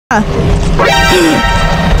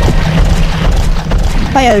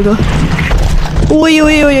Hay algo. Uy,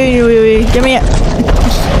 uy, uy, uy, uy, uy. Give me a...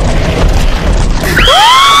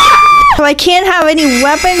 So I can't have any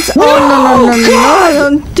weapons? Oh, no, no, no, no.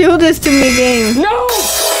 Don't do this to me, game. No!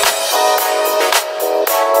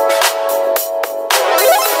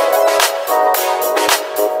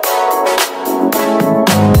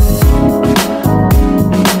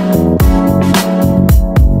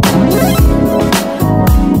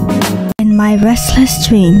 In my restless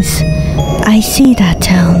dreams, I see that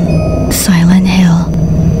town, Silent Hill.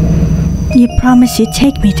 You promised you'd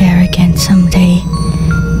take me there again someday,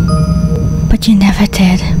 but you never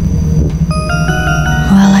did.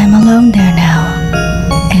 Well, I'm alone there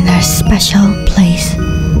now, in a special place,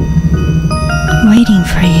 waiting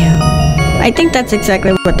for you. I think that's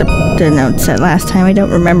exactly what the note said last time. I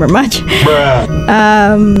don't remember much. Bruh.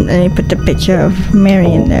 Let me put the picture of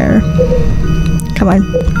Mary in there. Come on.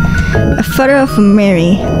 A photo of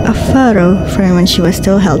Mary. A photo from when she was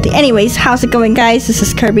still healthy. Anyways, how's it going, guys? This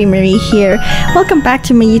is Kirby Marie here. Welcome back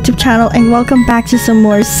to my YouTube channel and welcome back to some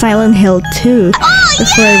more Silent Hill 2.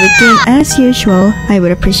 Before I begin, as usual, I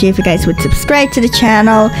would appreciate if you guys would subscribe to the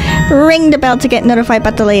channel, ring the bell to get notified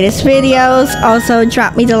about the latest videos, also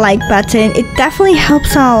drop me the like button. It definitely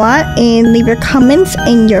helps out a lot, and leave your comments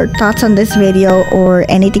and your thoughts on this video or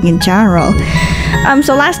anything in general.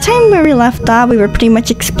 So last time where we left off, we were pretty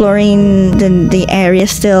much exploring the area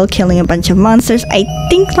still, killing a bunch of monsters. I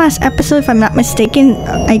think last episode, if I'm not mistaken,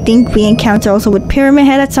 I think we encountered also with Pyramid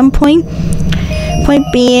Head at some point. Point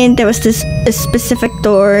being, there was this specific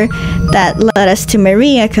door that led us to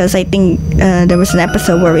Maria, because I think there was an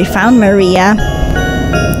episode where we found Maria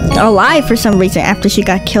alive for some reason after she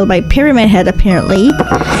got killed by Pyramid Head, apparently.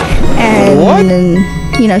 And What?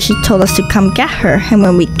 you know, she told us to come get her, and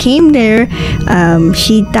when we came there,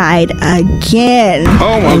 she died again.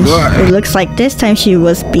 Oh my god. It looks like this time she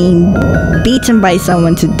was being beaten by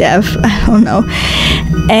someone to death. I don't know.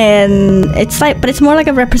 And it's like, but it's more like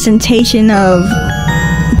a representation of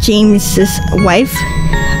James's wife,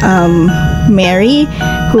 Mary,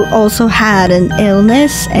 who also had an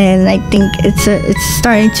illness, and I think it's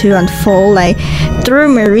starting to unfold like through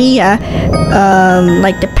Maria,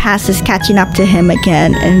 like the past is catching up to him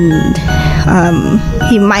again, and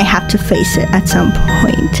he might have to face it at some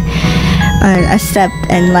point. Accept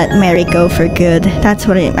and let Mary go for good. That's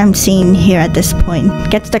what I'm seeing here at this point.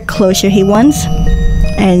 Gets the closure he wants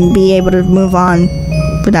and be able to move on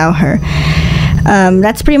without her.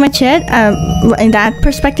 That's pretty much it. In that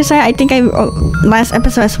perspective side, I think last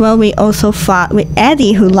episode as well, we also fought with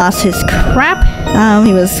Eddie, who lost his crap.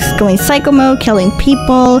 He was going psycho mode, killing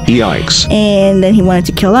people. Yikes. And then he wanted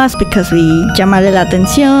to kill us because we llamarle la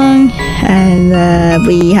atención, and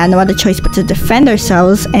we had no other choice but to defend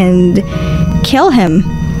ourselves and kill him.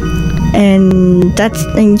 And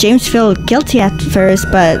James felt guilty at first,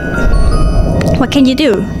 but what can you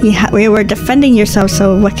do? We were defending yourself,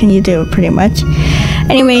 so what can you do, pretty much?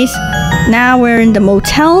 Anyways, now we're in the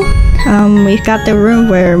motel. We've got the room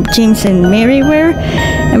where James and Mary were,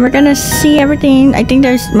 and we're gonna see everything. I think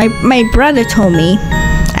there's my brother told me,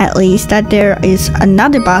 at least, that there is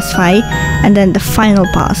another boss fight and then the final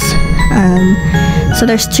boss. So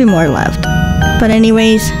there's 2 more left. But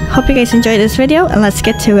anyways, hope you guys enjoyed this video, and let's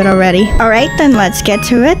get to it already. Alright, then let's get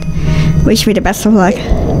to it. Wish me the best of luck.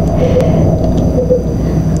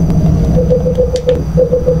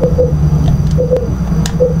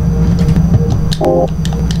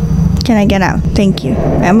 Can I get out? Thank you.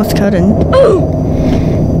 I almost couldn't.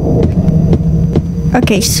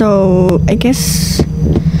 Okay, so I guess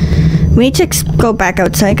we need to go back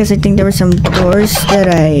outside because I think there were some doors that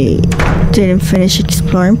I didn't finish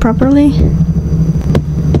exploring properly.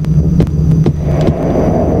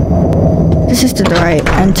 This is the door I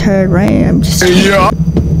entered, right? I'm just... Yeah.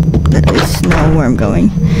 That is not where I'm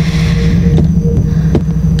going.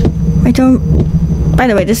 I don't... By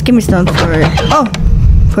the way, this game is known for... Oh!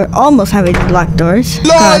 For almost having locked doors.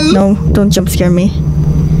 God, no, don't jump scare me.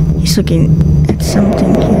 He's looking at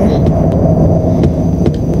something here.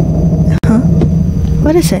 Huh?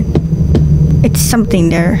 What is it? It's something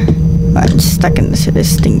there. Oh, I'm stuck in this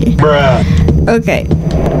thingy. Bruh. Okay.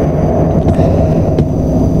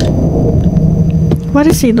 What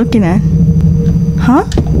is he looking at? Huh?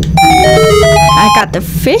 I got the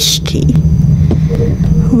fish key.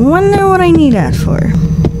 Wonder what I need that for.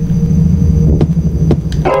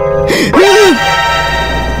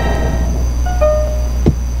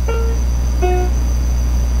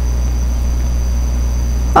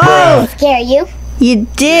 Oh! Scare you? You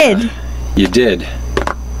did. You did.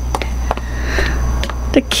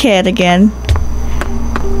 The kid again.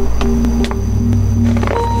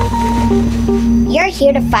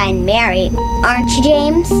 here to find Mary, aren't you,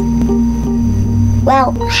 James?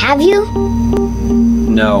 Well, have you?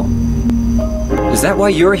 No. Is that why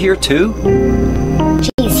you're here too?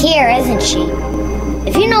 She's here, isn't she?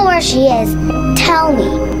 If you know where she is, tell me.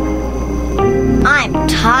 I'm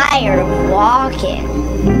tired of walking.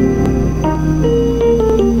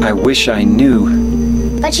 I wish I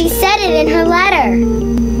knew. But she said it in her letter.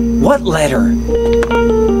 What letter?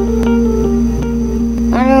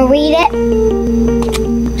 Wanna read it?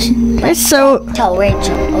 It's so... Tell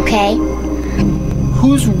Rachel, okay?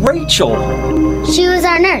 Who's Rachel? She was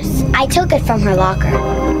our nurse. I took it from her locker.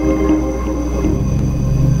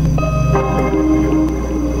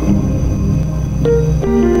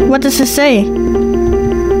 What does it say?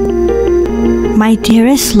 My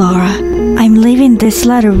dearest Laura, I'm leaving this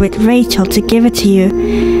letter with Rachel to give it to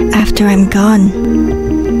you after I'm gone.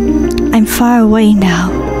 I'm far away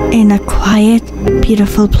now, in a quiet,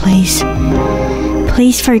 beautiful place.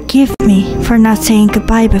 Please forgive me for not saying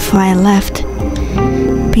goodbye before I left.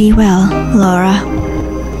 Be well, Laura.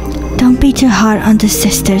 Don't be too hard on the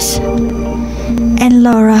sisters. And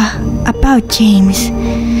Laura, about James.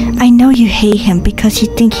 I know you hate him because you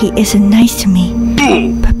think he isn't nice to me.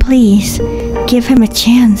 But please, give him a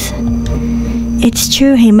chance. It's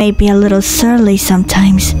true he may be a little surly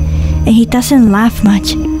sometimes, and he doesn't laugh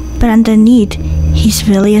much, but underneath, he's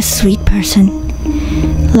really a sweet person.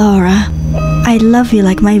 Laura, I love you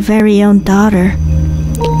like my very own daughter.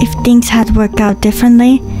 If things had worked out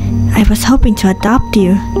differently, I was hoping to adopt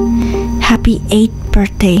you. Happy 8th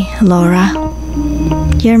birthday, Laura.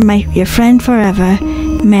 You're your friend forever,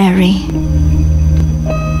 Mary.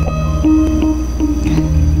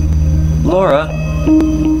 Laura,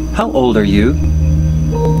 how old are you?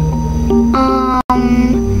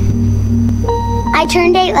 I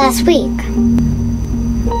turned 8 last week.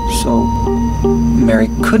 So, Mary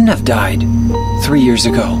couldn't have died 3 years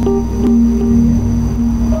ago.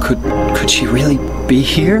 Could she really be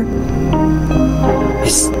here?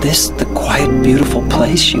 Is this the quiet, beautiful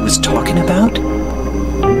place she was talking about?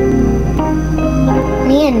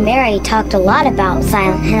 Me and Mary talked a lot about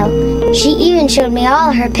Silent Hill. She even showed me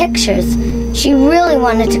all her pictures. She really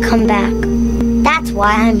wanted to come back. That's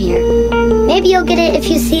why I'm here. Maybe you'll get it if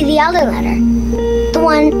you see the other letter. The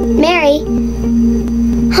one, Mary.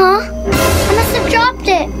 Huh? I must have dropped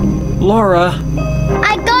it. Laura!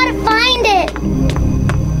 I gotta find it.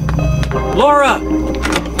 Laura!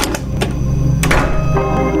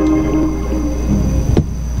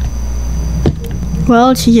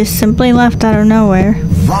 Well, she just simply left out of nowhere.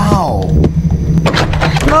 Wow!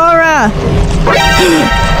 Laura!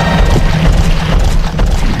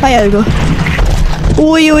 Hay algo.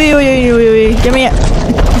 Uy, uy, uy, uy, uy, uy. Give me a...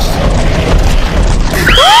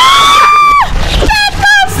 Bed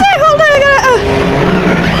monster! Hold on, I gotta...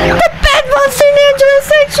 The bed monster ninja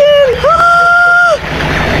section!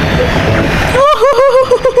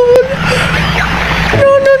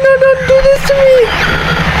 No, no, no, don't do this to me!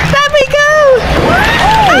 Let me go!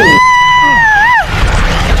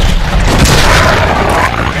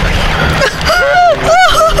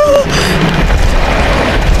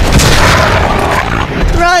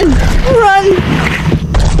 Run! Run!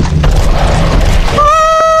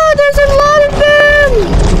 Oh, there's a lot of them!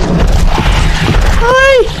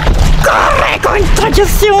 Ay! Corre contra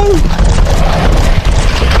Jason!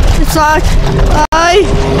 It sucks! Ay!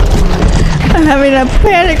 I'm having a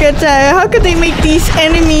panic attack. How could they make these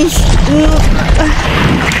enemies?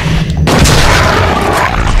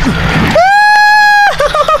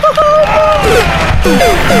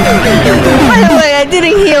 By the way, I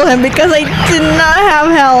didn't heal him because I did not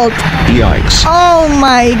have health. Yikes. Oh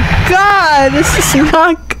my god, this is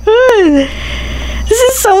not good. This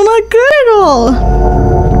is so not good at all.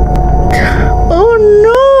 Oh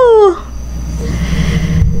no.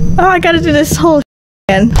 Oh, I gotta do this whole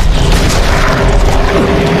again.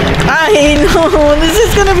 I know, this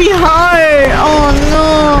is gonna be hard. Oh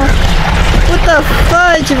no. What the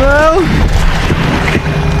fudge, bro?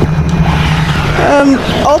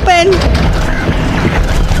 Open.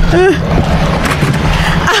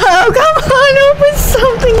 Oh, come on, open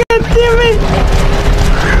something, goddammit.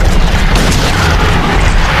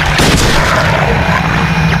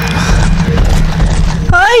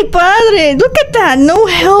 Ay, padre, look at that. No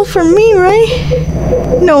hell for me, right?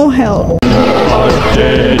 No hell.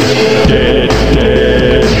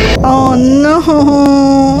 Oh no.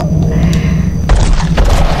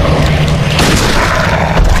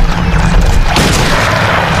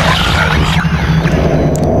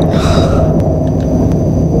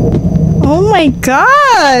 Oh my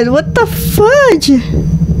god, what the fudge?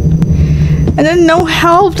 And then no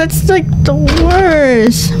help, that's like the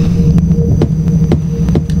worst.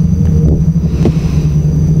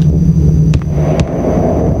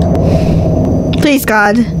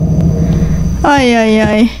 god. Ay, ay,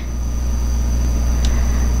 ay.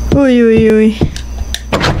 Uy, uy, uy.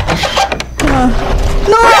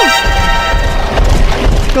 No!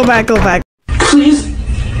 Go back, go back. Please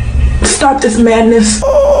stop this madness.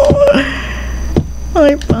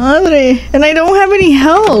 Ay, padre. And I don't have any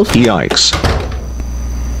health. Yikes.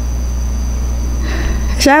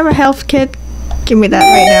 Should I have a health kit? Give me that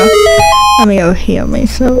right now. Let me go heal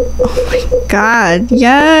myself. Oh my god.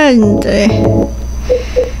 Yan.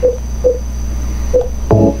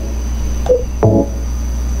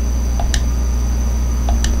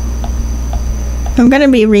 I'm gonna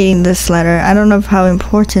be reading this letter. I don't know how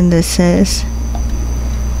important this is.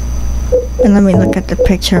 And let me look at the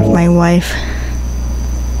picture of my wife.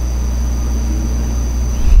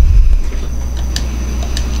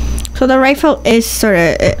 So the rifle is sort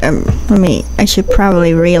of, I should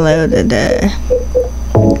probably reload the...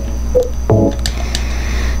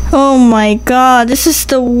 Oh my god, this is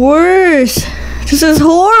the worst. This is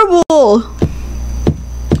horrible.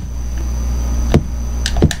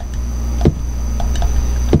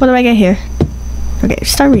 What do I get here? Okay,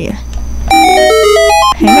 start reading.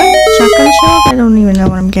 Hang on, shotgun shell? I don't even know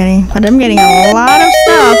what I'm getting, but I'm getting a lot of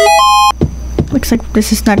stuff. Looks like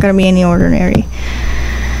this is not gonna be any ordinary.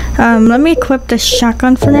 Let me equip the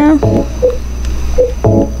shotgun for now.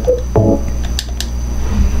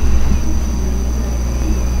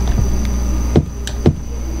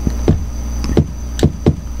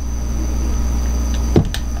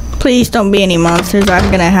 Please don't be any monsters.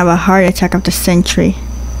 I'm gonna have a heart attack of the century.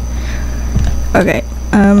 Okay,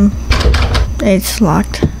 it's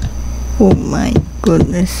locked. Oh my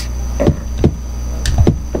goodness.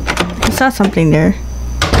 I saw something there.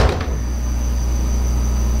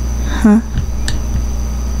 Huh?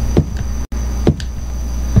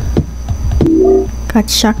 Got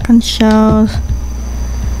shotgun shells.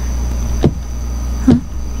 Huh?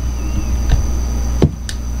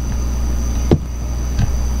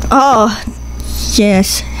 Oh,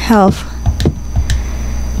 yes, health.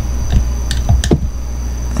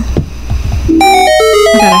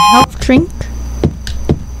 I got a health drink.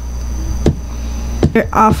 They're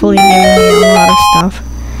awfully giving me a lot of stuff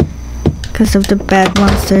because of the bad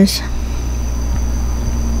monsters.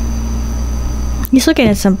 He's looking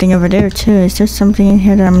at something over there too. Is there something in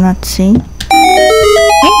here that I'm not seeing?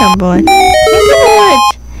 Handgun bullet. Handgun bullet.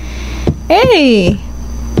 Hey,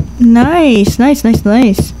 nice, nice, nice,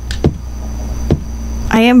 nice.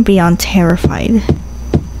 I am beyond terrified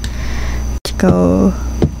to go.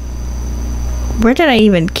 Where did I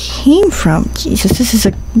even came from? Jesus, this is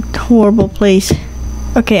a horrible place.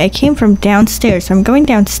 Okay, I came from downstairs. So I'm going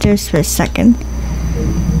downstairs for a second.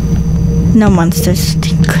 No monsters.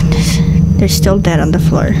 Thank goodness. They're still dead on the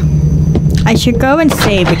floor. I should go and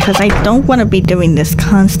save because I don't want to be doing this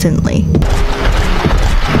constantly.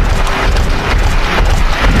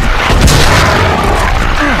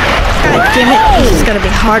 God damn it. This is going to be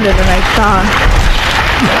harder than I thought.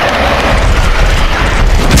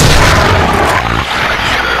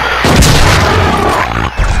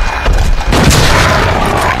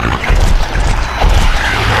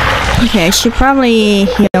 Okay, I should probably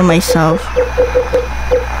heal myself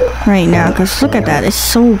right now, because look at that, it's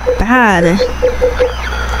so bad.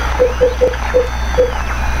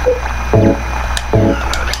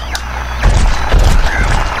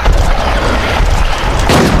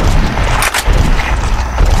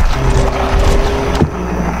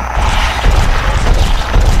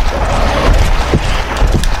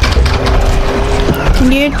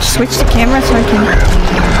 Can you switch the camera so I can...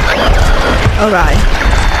 Oh god.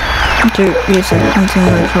 To use a hunting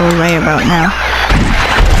rifle right about now.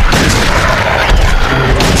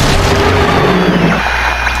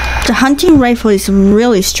 The hunting rifle is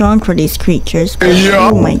really strong for these creatures.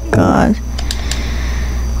 Oh my god.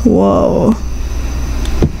 Whoa.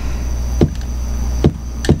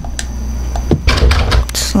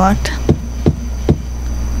 It's locked.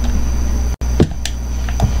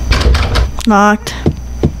 Locked.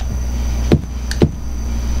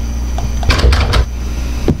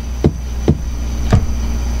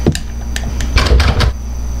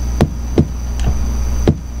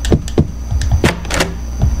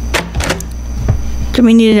 Do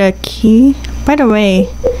we need a key? By the way,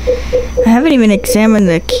 I haven't even examined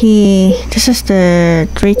the key. This is the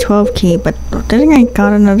 312 key, but didn't I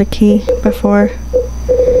got another key before?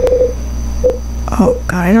 Oh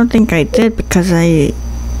god, I don't think I did because I...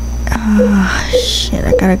 shit,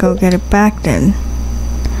 I gotta go get it back then.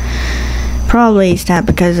 Probably it's that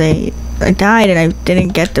because I died and I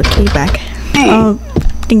didn't get the key back. I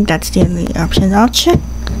think that's the only option. I'll check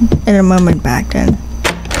in a moment back then.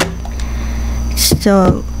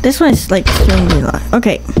 still, this one is like strangely locked.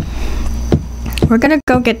 Okay. We're gonna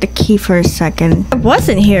go get the key for a second. It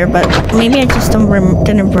wasn't here, but maybe I just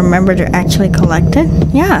didn't remember to actually collect it.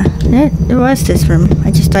 Yeah, it was this room.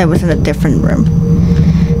 I just thought it was in a different room.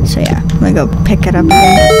 So yeah, I'm gonna go pick it up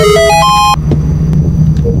again.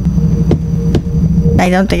 I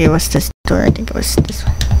don't think it was this door. I think it was this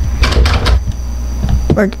one.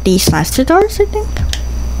 Or these last two doors, I think.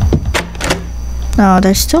 No,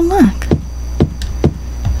 they're still locked.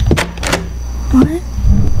 What?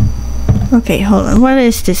 Okay, hold on. What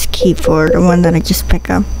is this key for? The one that I just picked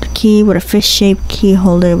up. The key with a fish-shaped key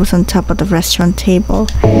holder. It was on top of the restaurant table.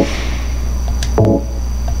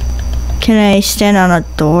 Can I stand on a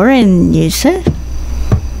door and use it?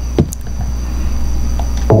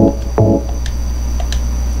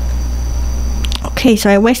 Okay, so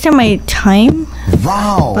I wasted my time.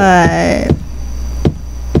 Wow. But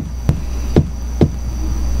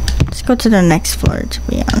let's go to the next floor, to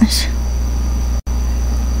be honest.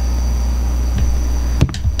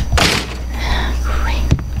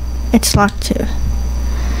 It's locked too.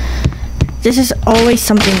 This is always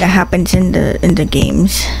something that happens in the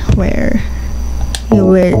games where you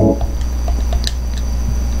would,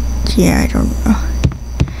 yeah, I don't know.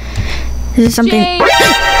 This is something.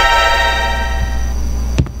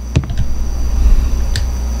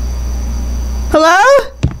 Hello?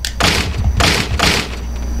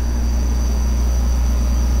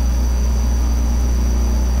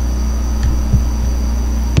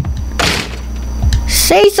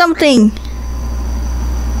 Say something.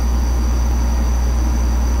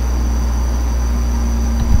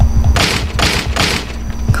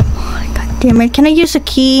 Come on, god damn it. Can I use a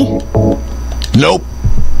key? Nope.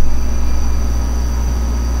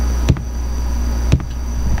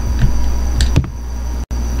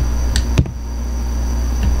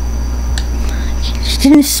 She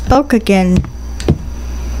didn't spoke again.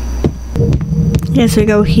 Yes, we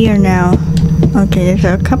go here now. Okay, there's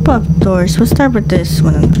a couple of doors. We'll start with this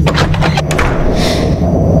one.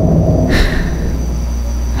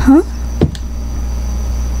 Huh?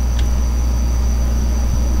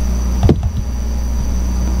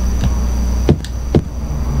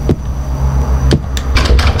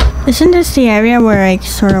 Isn't this the area where I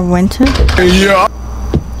sort of went to? Yeah.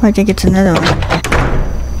 I think it's another one.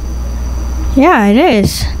 Yeah, it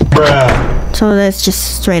is. Bruh. So that's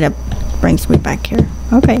just straight up brings me back here.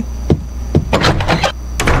 Okay.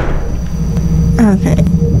 Okay.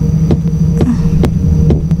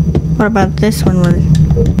 What about this one?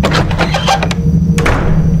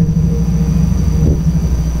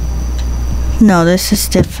 No, this is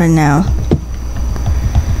different now.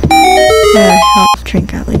 Yeah, health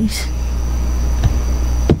drink at least.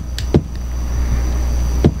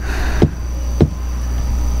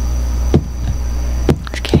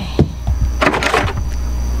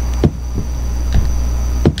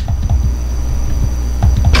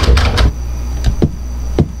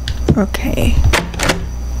 Okay.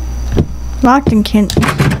 Locked and can't.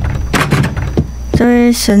 There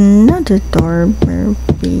is another door where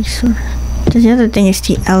we sort of. The other thing is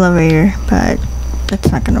the elevator, but that's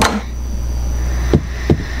not gonna work.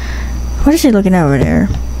 What is he looking over there?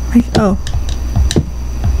 Like, oh.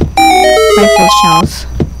 Rifle shells.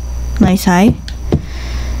 Nice eye.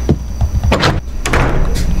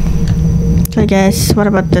 So I guess, what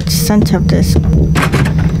about the center of this?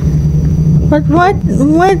 What?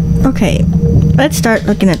 Okay, let's start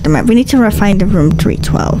looking at the map. We need to refine the room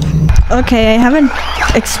 312. Okay, I haven't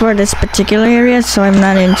explored this particular area, so I'm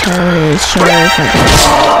not entirely sure if I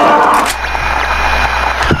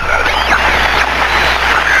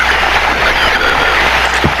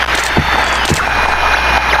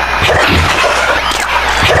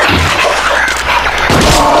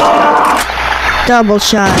can. Double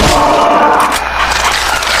shot.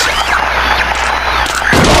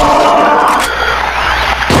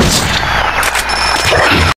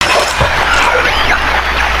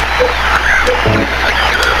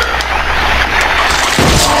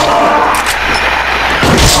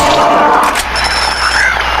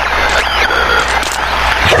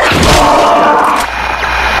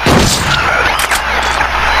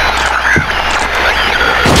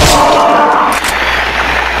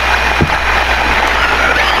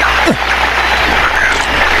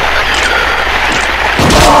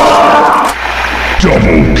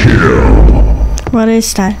 Double kill. What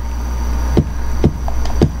is that?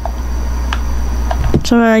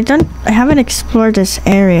 So I haven't explored this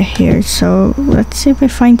area here, so let's see if we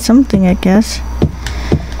find something, I guess.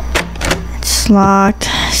 It's locked.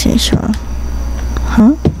 See, sure.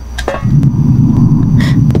 Huh?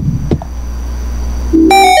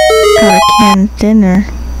 Got a canned dinner.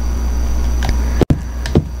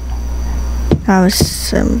 That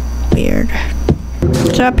was weird.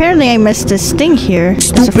 So apparently I missed this thing here.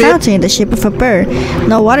 There's a fountain in the shape of a bird.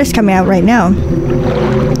 No water's coming out right now.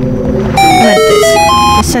 What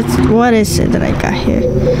is this? What is it that I got here?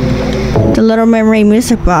 The Little Mermaid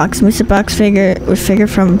music box. Music box figure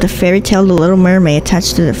from the fairy tale The Little Mermaid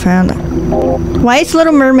attached to the front. Why is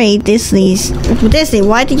Little Mermaid Disney?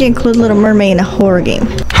 Why did you include Little Mermaid in a horror game?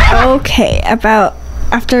 Okay,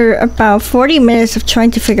 after about 40 minutes of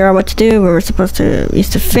trying to figure out what to do, we were supposed to use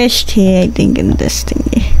the fish tea, I think, in this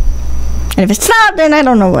thingy. And if it's not, then I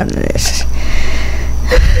don't know what it is.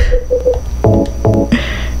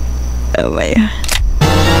 Oh my god.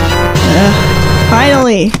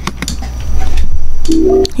 Finally!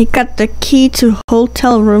 He got the key to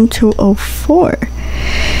hotel room 204.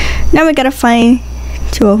 Now we gotta find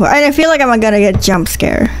 204. I feel like I'm gonna get jump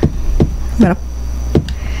scare.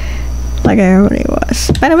 Like I already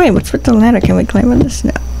was. By the way, what's with the ladder? Can we climb on this?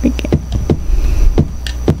 No, we can't.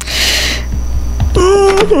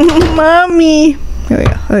 Mommy! Here we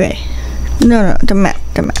go. Okay. No, the map.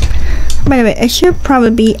 By the way, I should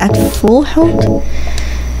probably be at full health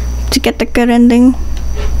to get the good ending.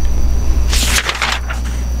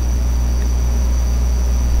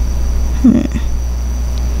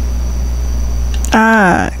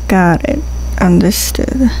 Ah, got it.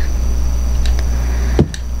 Understood.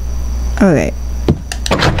 Okay.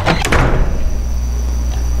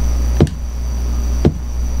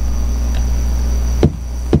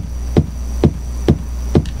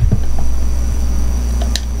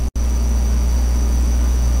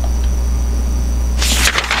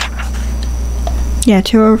 Yeah,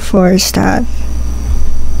 204 is that.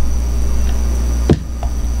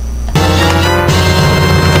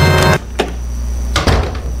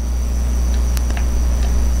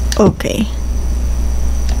 Okay.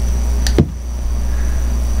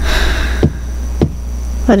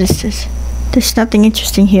 What is this? There's nothing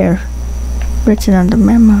interesting here written on the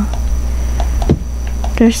memo.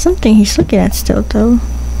 There's something he's looking at still though.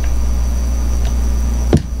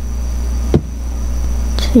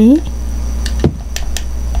 See?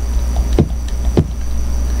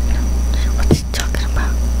 What's he talking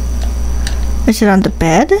about? Is it on the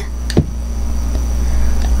bed?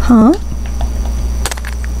 Huh?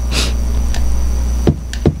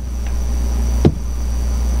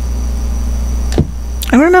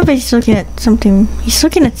 I don't know if he's looking at something. He's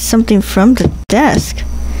looking at something from the desk.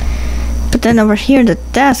 But then over here, the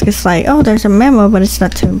desk is like, oh, there's a memo, but it's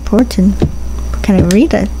not too important. Can I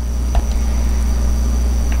read it?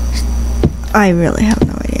 I really have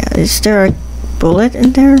no idea. Is there a bullet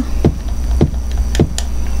in there?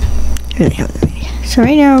 I really have no idea. So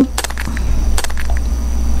right now,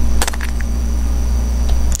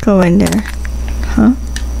 go in there. Huh?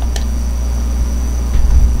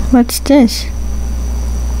 What's this?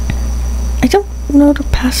 I don't know the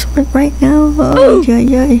password right now. Oh,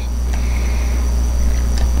 yeah.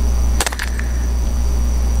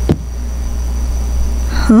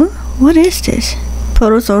 Huh? What is this?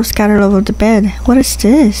 Photos all scattered over the bed. What is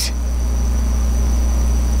this?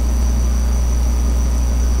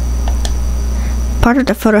 Part of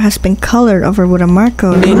the photo has been colored over with a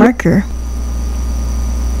marker.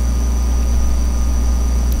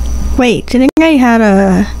 Wait, didn't I had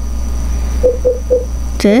a...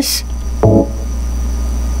 this?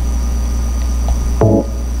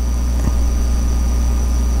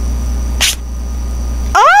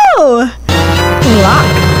 Oh! Lock.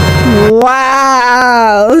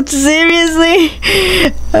 Wow! Seriously?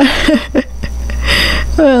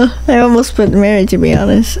 Well, I almost put Mary, to be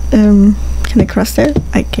honest. Can I cross there?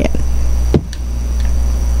 I can't.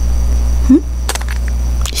 You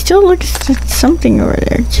still look at something over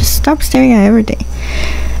there. Just stop staring at everything.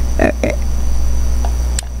 Okay.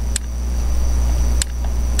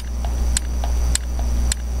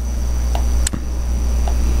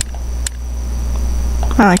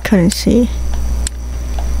 Oh, I couldn't see.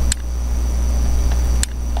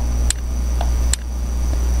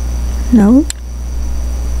 No.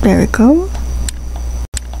 There we go.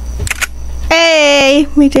 Hey!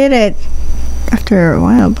 We did it! After a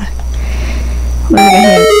while, but... what do we got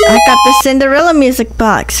here? I got the Cinderella music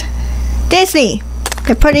box! Disney!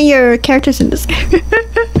 They're putting your characters in this game.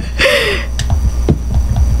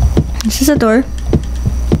 This is a door.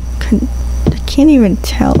 I can't even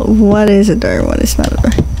tell what is a door and what is not a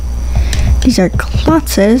door. These are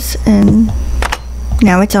closets, and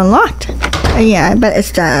now it's unlocked. Yeah, I bet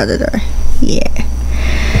it's the other door. Yeah.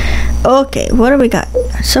 Okay, what do we got?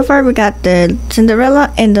 So far we got the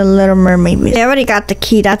Cinderella and the Little Mermaid music. I already got the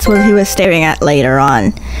key. That's what he was staring at later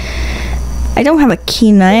on. I don't have a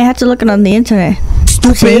key now. I had to look it on the internet.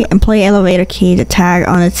 See, employee elevator key. The tag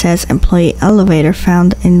on it says employee elevator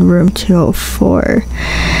found in room 204.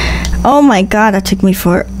 Oh my god, that took me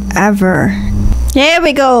forever. Here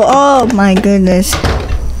we go. Oh my goodness.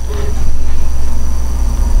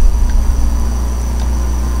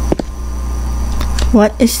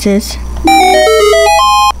 What is this?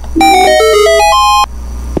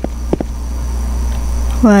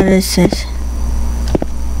 What is this?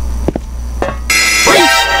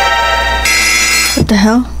 What the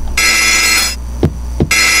hell?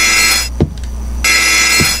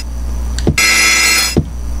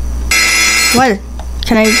 What?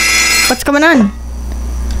 Can I... What's going on?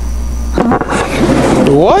 Huh?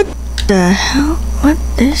 What? The hell? What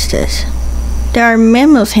is this? There are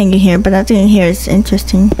memos hanging here, but nothing in here is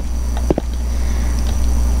interesting.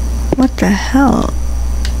 What the hell?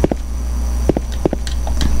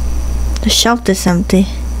 The shelf is empty.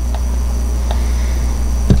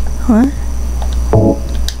 What?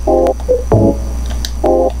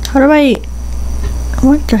 How do I...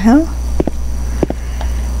 What the hell?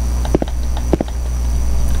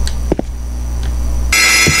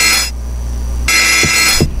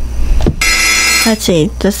 Let's see,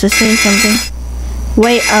 does this say something?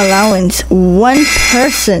 Weight allowance, 1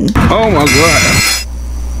 person. Oh my god.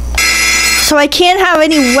 So I can't have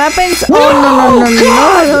any weapons? Oh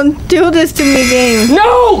no, don't do this to me, game.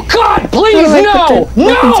 No! God, please, no!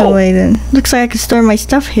 Weapons No! away then. Looks like I can store my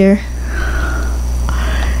stuff here.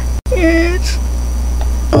 Yes.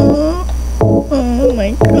 Oh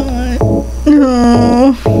my god.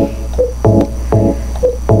 No.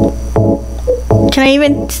 Can I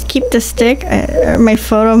even keep the stick? My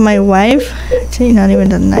photo of my wife? See, not even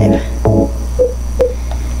the knife.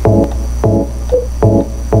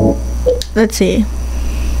 Let's see.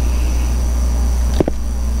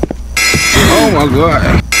 Oh my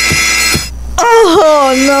god.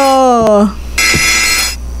 Oh no!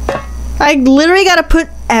 I literally gotta put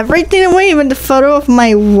everything away, even the photo of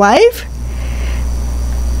my wife?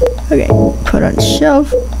 Okay, put on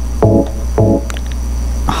shelf.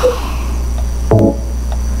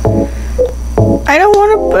 I don't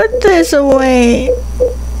want to put this away.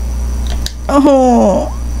 Oh.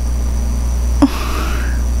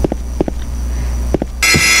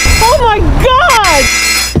 Oh my god!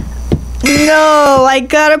 No, I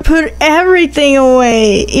gotta put everything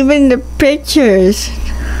away. Even the pictures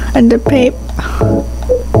and the paper.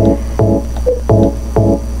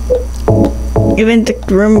 Even the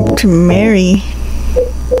room to marry.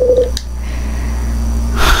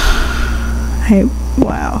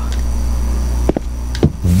 Wow.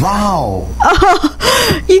 Wow. Oh,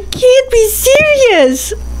 you can't be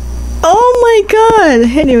serious. Oh my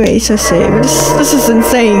god. Anyways, I say this is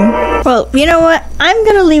insane. Well, you know what? I'm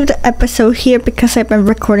gonna leave the episode here because I've been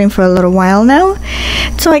recording for a little while now.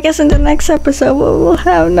 So I guess in the next episode we'll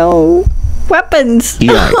have no weapons.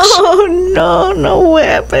 Yikes. Oh no, no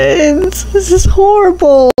weapons. This is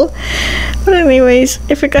horrible. But anyways,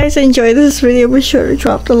 if you guys enjoyed this video, be sure to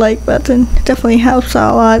drop the like button. It definitely helps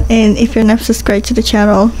out a lot. And if you're not subscribed to the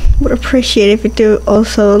channel, would appreciate it if you do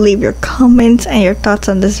also leave your comments and your thoughts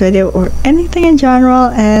on this video or anything in general.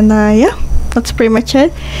 And yeah, that's pretty much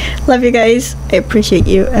it. Love you guys. I appreciate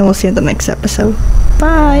you, and we'll see you in the next episode.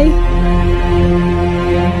 Bye.